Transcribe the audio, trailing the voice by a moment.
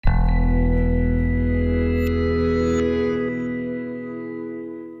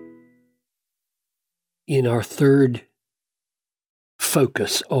in our third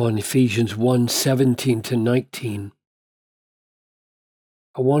focus on Ephesians 1:17 to 19,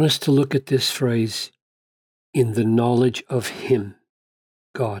 I want us to look at this phrase, in the knowledge of Him,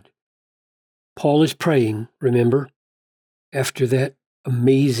 God. Paul is praying, remember, after that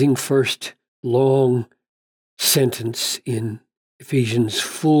amazing first long sentence in Ephesians,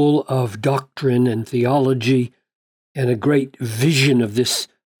 full of doctrine and theology and a great vision of this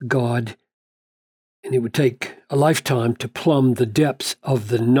God. And it would take a lifetime to plumb the depths of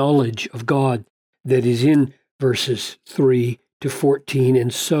the knowledge of God that is in verses 3 to 14.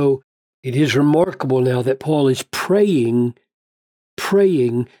 And so it is remarkable now that Paul is praying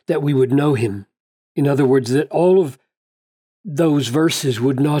that we would know Him. In other words, that all of those verses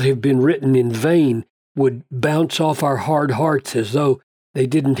would not have been written in vain, would bounce off our hard hearts as though they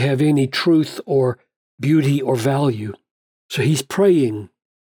didn't have any truth or beauty or value. So he's praying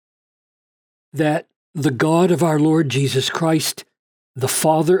that the God of our Lord Jesus Christ, the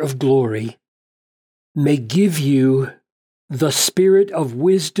Father of glory, may give you the spirit of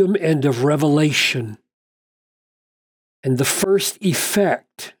wisdom and of revelation. And the first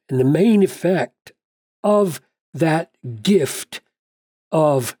effect and the main effect of that gift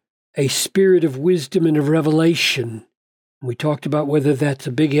of a spirit of wisdom and of revelation, we talked about whether that's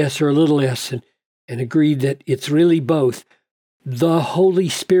a big S or a little s, and agreed that it's really both. The Holy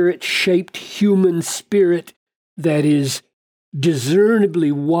Spirit-shaped human spirit that is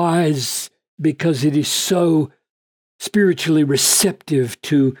discernibly wise because it is so spiritually receptive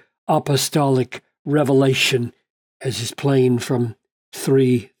to apostolic revelation, as is plain from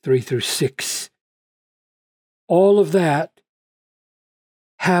 3 through 6. All of that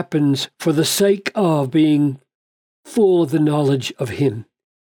happens for the sake of being full of the knowledge of Him.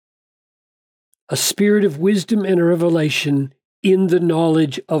 A spirit of wisdom and a revelation in the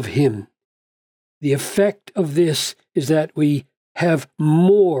knowledge of Him. The effect of this is that we have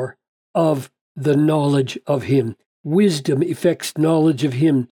more of the knowledge of Him. Wisdom affects knowledge of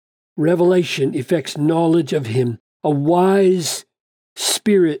Him. Revelation affects knowledge of Him. A wise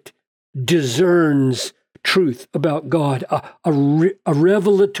spirit discerns truth about God. A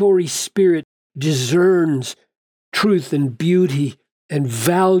revelatory spirit discerns truth and beauty and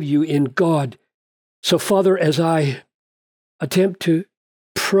value in God. So, Father, as I attempt to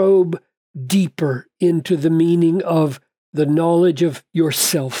probe deeper into the meaning of the knowledge of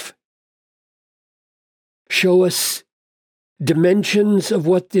Yourself, show us dimensions of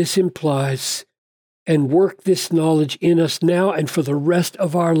what this implies and work this knowledge in us now and for the rest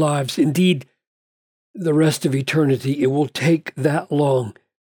of our lives. Indeed, the rest of eternity. It will take that long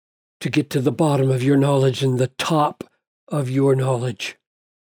to get to the bottom of Your knowledge and the top of Your knowledge.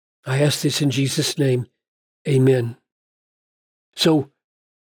 I ask this in Jesus' name. Amen. So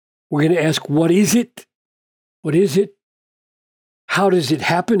we're going to ask, what is it? What is it? How does it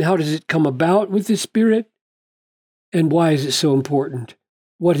happen? How does it come about with the Spirit? And why is it so important?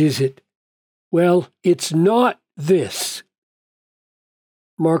 What is it? Well, it's not this.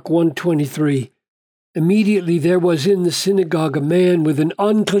 Mark 1:23. Immediately there was in the synagogue a man with an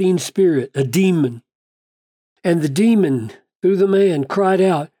unclean spirit, a demon. And the demon, through the man, cried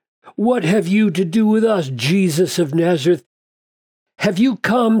out, "What have you to do with us, Jesus of Nazareth? Have you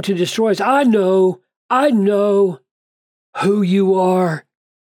come to destroy us? I know who you are,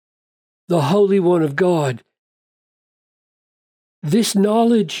 the Holy One of God." This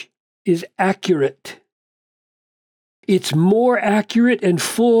knowledge is accurate. It's more accurate and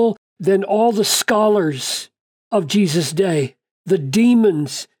full than all the scholars of Jesus' day. The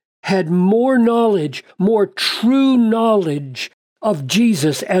demons had more knowledge, more true knowledge of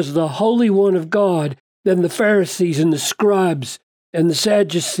Jesus as the Holy One of God than the Pharisees and the scribes and the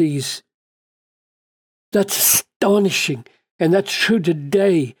Sadducees. That's astonishing, and that's true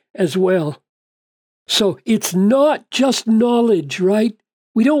today as well. So it's not just knowledge, right?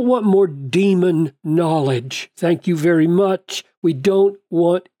 We don't want more demon knowledge. Thank you very much. We don't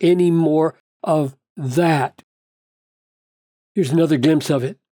want any more of that. Here's another glimpse of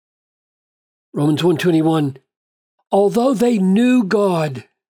it. Romans 1:21. Although they knew God,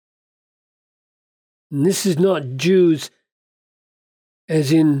 and this is not Jews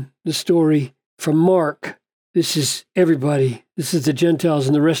as in the story from Mark. This is everybody. This is the Gentiles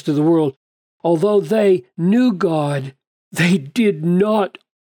and the rest of the world. Although they knew God, they did not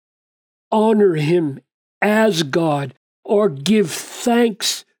honor Him as God or give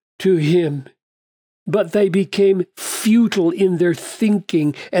thanks to Him, but they became futile in their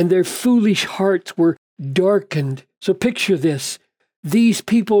thinking, and their foolish hearts were darkened. So picture this. These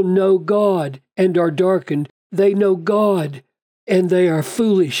people know God and are darkened. They know God, and they are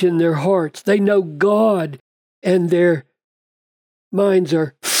foolish in their hearts. They know God, and their minds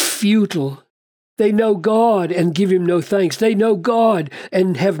are futile. They know God and give him no thanks. They know God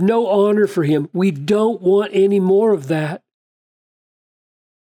and have no honor for him. We don't want any more of that.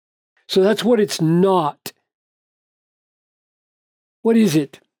 So that's what it's not. What is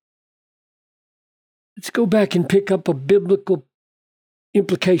it? Let's go back and pick up a biblical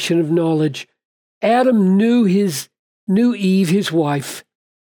implication of knowledge. Adam knew Eve, his wife,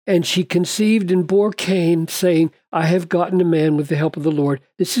 and she conceived and bore Cain, saying, I have gotten a man with the help of the Lord.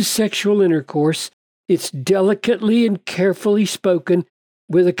 This is sexual intercourse. It's delicately and carefully spoken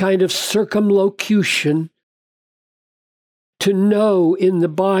with a kind of circumlocution. To know in the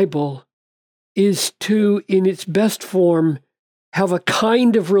Bible is to, in its best form, have a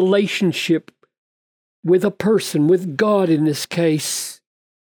kind of relationship with a person, with God in this case,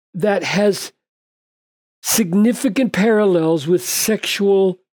 that has significant parallels with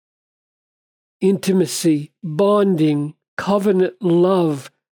sexual intimacy, bonding, covenant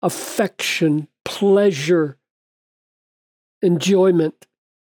love, affection, pleasure, enjoyment.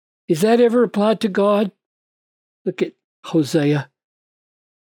 Is that ever applied to God? Look at Hosea.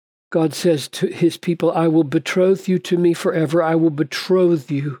 God says to his people, I will betroth you to me forever. I will betroth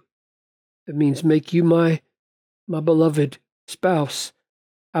you. That means make you my beloved spouse.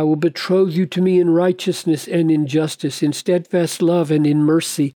 I will betroth you to me in righteousness and in justice, in steadfast love and in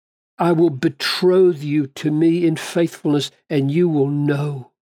mercy. I will betroth you to me in faithfulness, and you will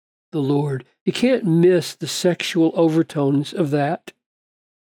know the Lord. You can't miss the sexual overtones of that.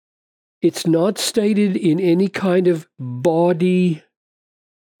 It's not stated in any kind of bawdy,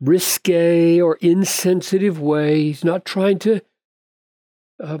 risque, or insensitive way. He's not trying to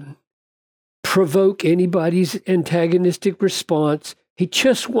provoke anybody's antagonistic response. He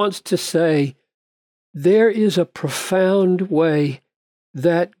just wants to say there is a profound way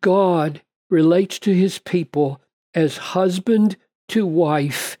that God relates to his people as husband to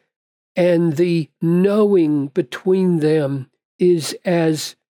wife, and the knowing between them is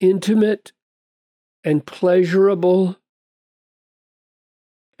as intimate and pleasurable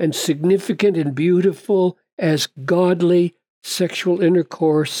and significant and beautiful as godly sexual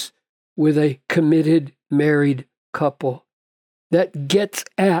intercourse with a committed married couple. That gets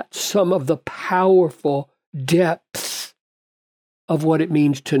at some of the powerful depths of what it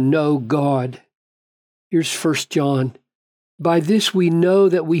means to know God. Here's 1 John. By this we know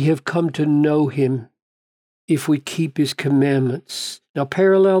that we have come to know him, if we keep his commandments. Now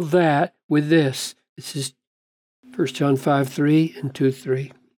parallel that with this. This is 1 John 5:3 and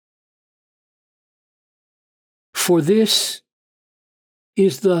 2:3. For this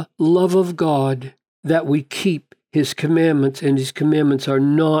is the love of God, that we keep his commandments, and his commandments are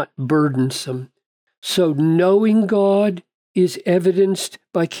not burdensome. So knowing God is evidenced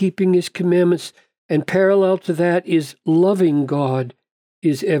by keeping his commandments, and parallel to that is loving God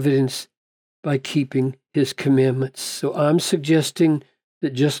is evidenced by keeping his commandments. So I'm suggesting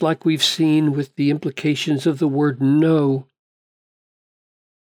that just like we've seen with the implications of the word know,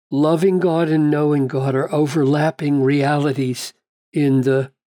 loving God and knowing God are overlapping realities in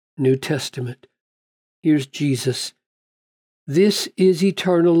the New Testament. Here's Jesus. This is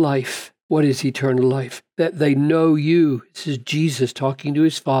eternal life. What is eternal life? That they know you. This is Jesus talking to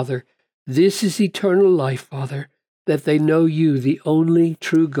his Father. This is eternal life, Father, that they know you, the only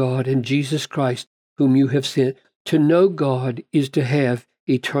true God, and Jesus Christ, whom you have sent. To know God is to have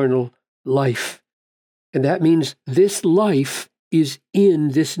eternal life. And that means this life is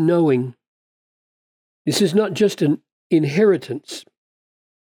in this knowing. This is not just an inheritance.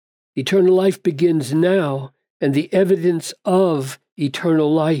 Eternal life begins now, and the evidence of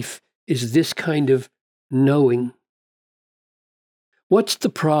eternal life is this kind of knowing. What's the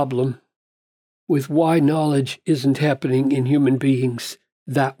problem with why knowledge isn't happening in human beings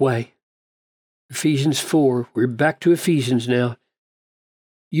that way? Ephesians 4, we're back to Ephesians now.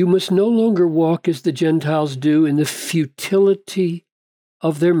 You must no longer walk as the Gentiles do in the futility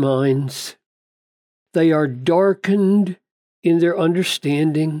of their minds. They are darkened in their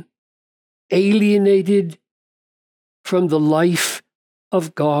understanding, alienated from the life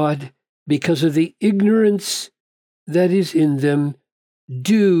of God because of the ignorance that is in them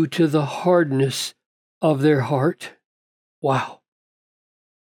due to the hardness of their heart. Wow.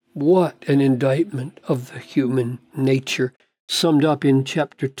 What an indictment of the human nature, summed up in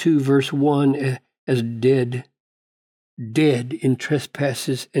chapter 2, verse 1 as dead in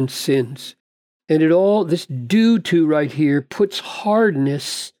trespasses and sins. And it all, this due to right here, puts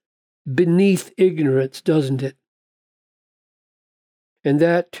hardness beneath ignorance, doesn't it? And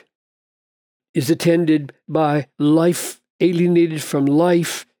that is attended by life alienated from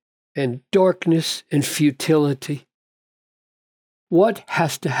life and darkness and futility. What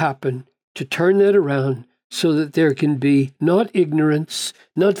has to happen to turn that around so that there can be not ignorance,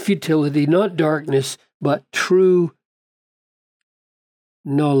 not futility, not darkness, but true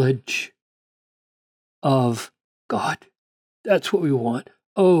knowledge of God? That's what we want.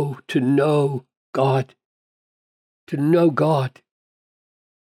 Oh, to know God. To know God.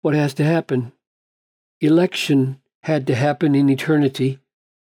 What has to happen? Election had to happen in eternity.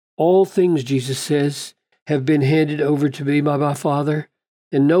 All things, Jesus says, have been handed over to me by my Father,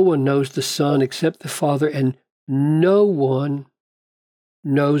 and no one knows the Son except the Father, and no one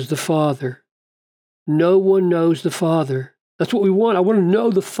knows the Father. No one knows the Father. That's what we want. I want to know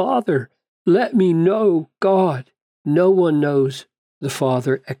the Father. Let me know God. No one knows the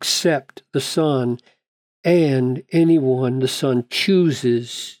Father except the Son, and anyone the Son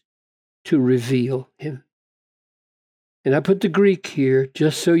chooses to reveal him. And I put the Greek here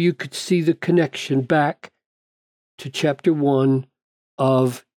just so you could see the connection back to chapter 1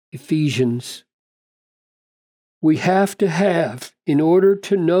 of Ephesians. We have to have, in order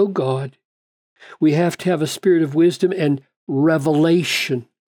to know God, we have to have a spirit of wisdom and revelation.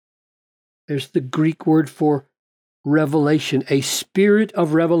 There's the Greek word for revelation, a spirit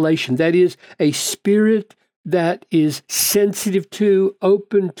of revelation. That is, a spirit that is sensitive to,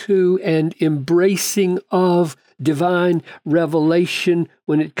 open to, and embracing of divine revelation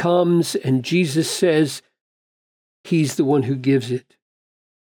when it comes, and Jesus says he's the one who gives it.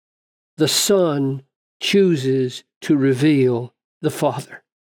 The Son chooses to reveal the Father.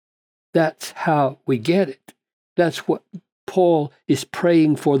 That's how we get it. That's what Paul is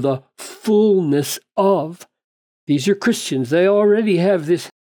praying for, the fullness of. These are Christians. They already have this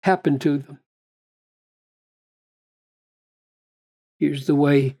happen to them. Here's the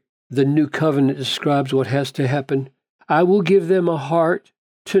way the new covenant describes what has to happen. I will give them a heart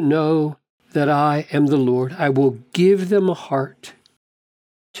to know that I am the Lord. I will give them a heart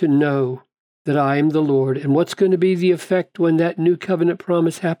to know that I am the Lord. And what's going to be the effect when that new covenant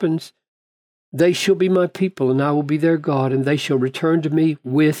promise happens? They shall be my people, and I will be their God, and they shall return to me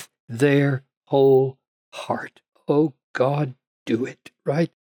with their whole heart. Oh, God, do it,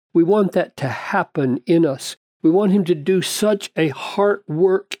 right? We want that to happen in us. We want him to do such a heart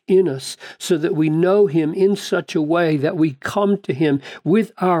work in us so that we know him in such a way that we come to him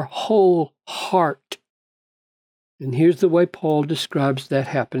with our whole heart. And here's the way Paul describes that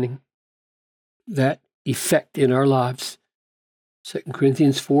happening, that effect in our lives. 2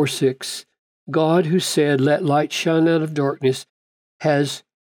 Corinthians 4:6, God who said, let light shine out of darkness, this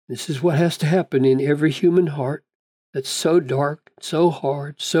is what has to happen in every human heart that's so dark, so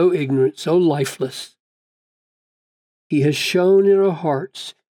hard, so ignorant, so lifeless. He has shown in our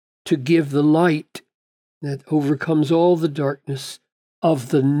hearts to give the light that overcomes all the darkness of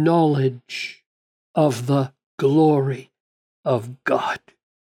the knowledge of the glory of God.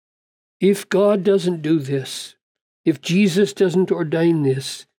 If God doesn't do this, if Jesus doesn't ordain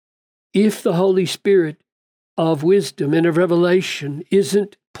this, if the Holy Spirit of wisdom and of revelation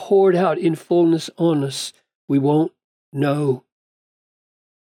isn't poured out in fullness on us, we won't know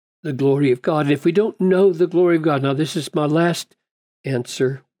the glory of God. And if we don't know the glory of God, now this is my last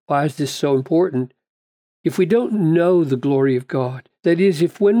answer. Why is this so important? If we don't know the glory of God, that is,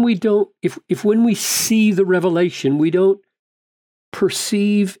 if when we see the revelation, we don't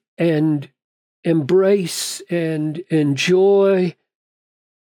perceive and embrace and enjoy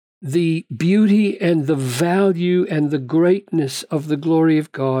the beauty and the value and the greatness of the glory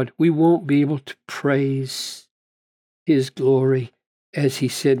of God, we won't be able to praise his glory as he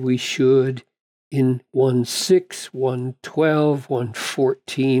said we should in 1:6, 1:12,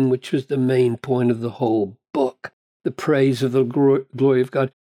 1:14, which was the main point of the whole book, the praise of the glory of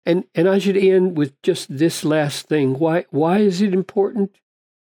God. And I should end with just this last thing. Why is it important?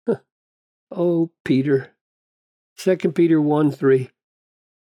 Oh, Peter. 2 Peter 1:3.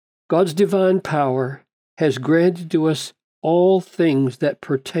 God's divine power has granted to us all things that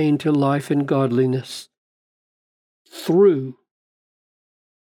pertain to life and godliness through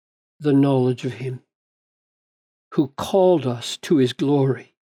the knowledge of him who called us to his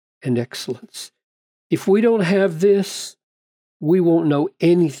glory and excellence. If we don't have this, we won't know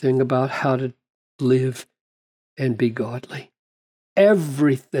anything about how to live and be godly.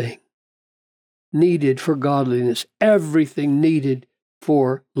 Everything needed for godliness, everything needed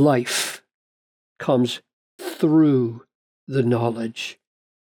for life comes through the knowledge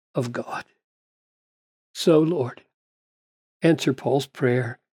of God. So, Lord, answer Paul's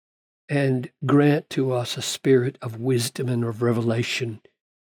prayer and grant to us a spirit of wisdom and of revelation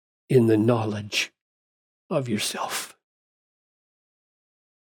in the knowledge of yourself.